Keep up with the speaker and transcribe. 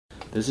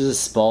This is a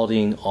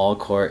Spalding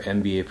All-Court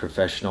NBA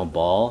Professional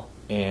ball,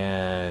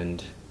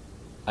 and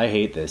I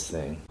hate this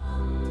thing.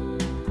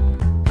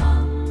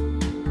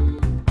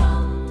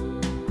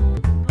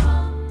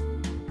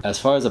 As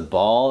far as a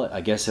ball, I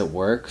guess it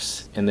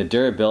works. And the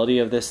durability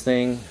of this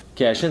thing,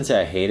 okay, I shouldn't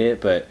say I hate it,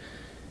 but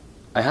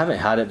I haven't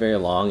had it very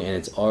long and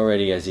it's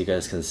already, as you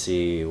guys can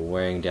see,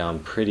 wearing down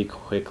pretty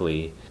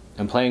quickly.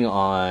 I'm playing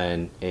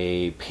on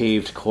a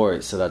paved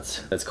court, so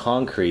that's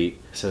concrete,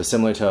 so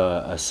similar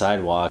to a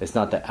sidewalk. It's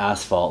not the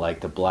asphalt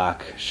like the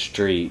black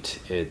street.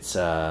 It's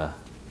yeah,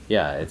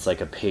 it's like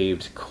a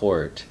paved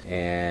court,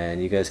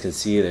 and you guys can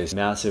see there's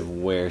massive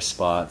wear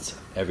spots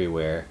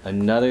everywhere.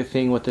 Another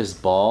thing with this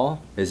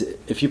ball is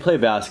if you play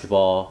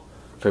basketball,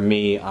 for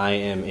me, I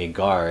am a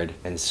guard,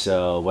 and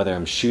so whether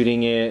I'm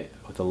shooting it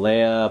with a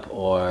layup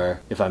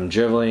or if I'm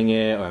dribbling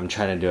it or I'm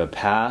trying to do a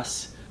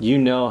pass, you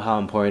know how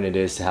important it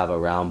is to have a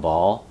round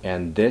ball,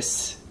 and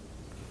this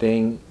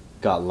thing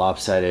got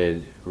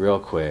lopsided real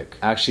quick.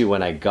 Actually,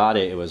 when I got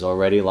it, it was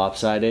already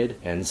lopsided,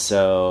 and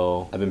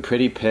so I've been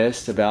pretty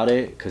pissed about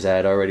it because I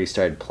had already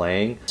started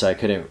playing, so I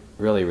couldn't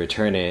really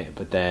return it.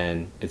 But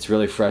then it's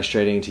really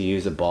frustrating to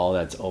use a ball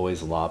that's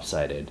always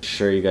lopsided.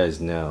 Sure, you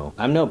guys know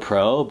I'm no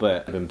pro,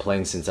 but I've been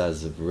playing since I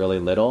was really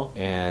little,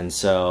 and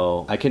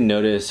so I can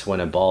notice when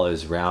a ball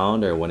is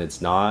round or when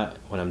it's not,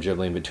 when I'm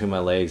dribbling between my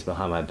legs,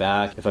 behind my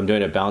back. If I'm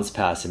doing a bounce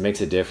pass, it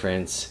makes a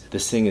difference.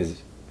 This thing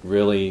is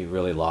really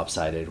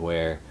lopsided,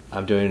 where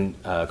I'm doing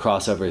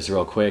crossovers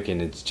real quick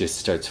and it just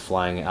starts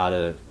flying out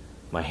of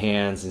my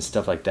hands and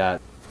stuff like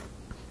that.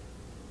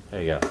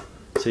 There you go.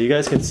 So you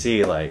guys can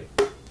see, like,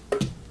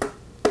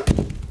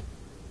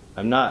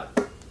 I'm not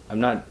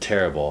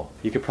terrible.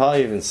 You could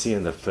probably even see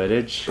in the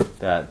footage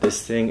that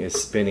this thing is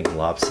spinning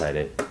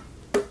lopsided.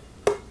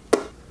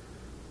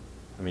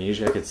 I mean,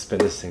 usually I could spin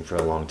this thing for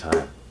a long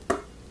time.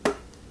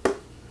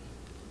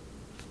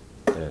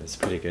 Yeah, it's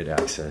pretty good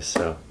access,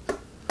 so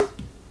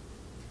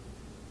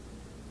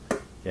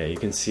yeah, you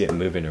can see it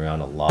moving around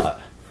a lot.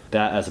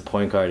 That, as a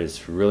point guard,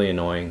 is really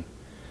annoying.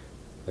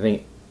 I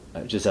think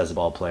just as a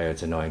ball player,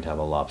 it's annoying to have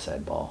a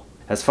lopsided ball.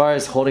 As far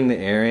as holding the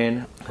air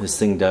in, this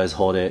thing does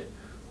hold it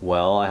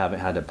well. I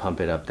haven't had to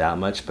pump it up that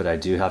much, but I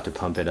do have to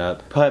pump it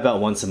up probably about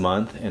once a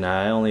month, and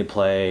I only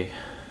play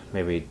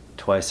maybe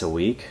twice a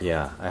week.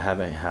 Yeah, I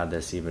haven't had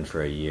this even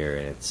for a year,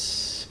 and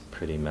it's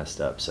pretty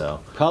messed up. So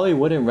probably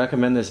wouldn't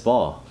recommend this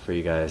ball for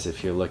you guys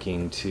if you're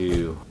looking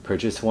to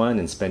purchase one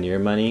and spend your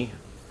money.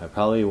 I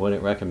probably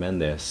wouldn't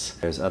recommend this.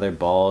 There's other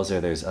balls,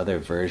 or there's other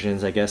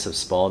versions, I guess, of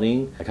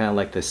Spalding. I kind of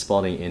like the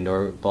Spalding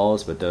indoor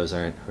balls, but those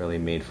aren't really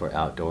made for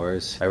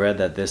outdoors. I read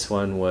that this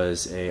one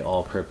was a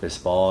all-purpose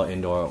ball,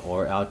 indoor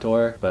or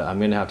outdoor, but I'm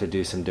gonna have to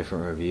do some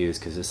different reviews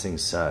because this thing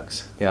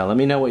sucks. Yeah, let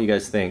me know what you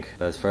guys think,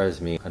 but as far as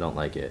me, I don't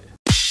like it.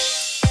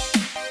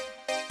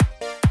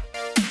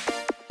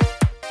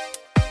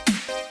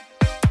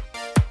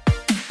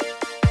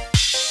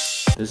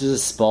 This is a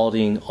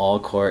Spalding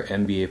All-Court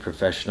NBA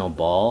Professional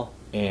ball,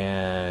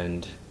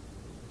 and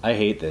I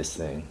hate this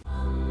thing.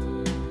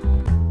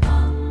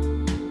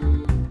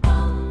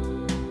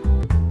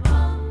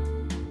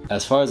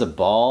 As far as a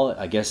ball,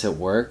 I guess it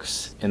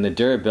works. And the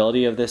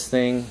durability of this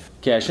thing,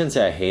 okay, I shouldn't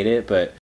say I hate it, but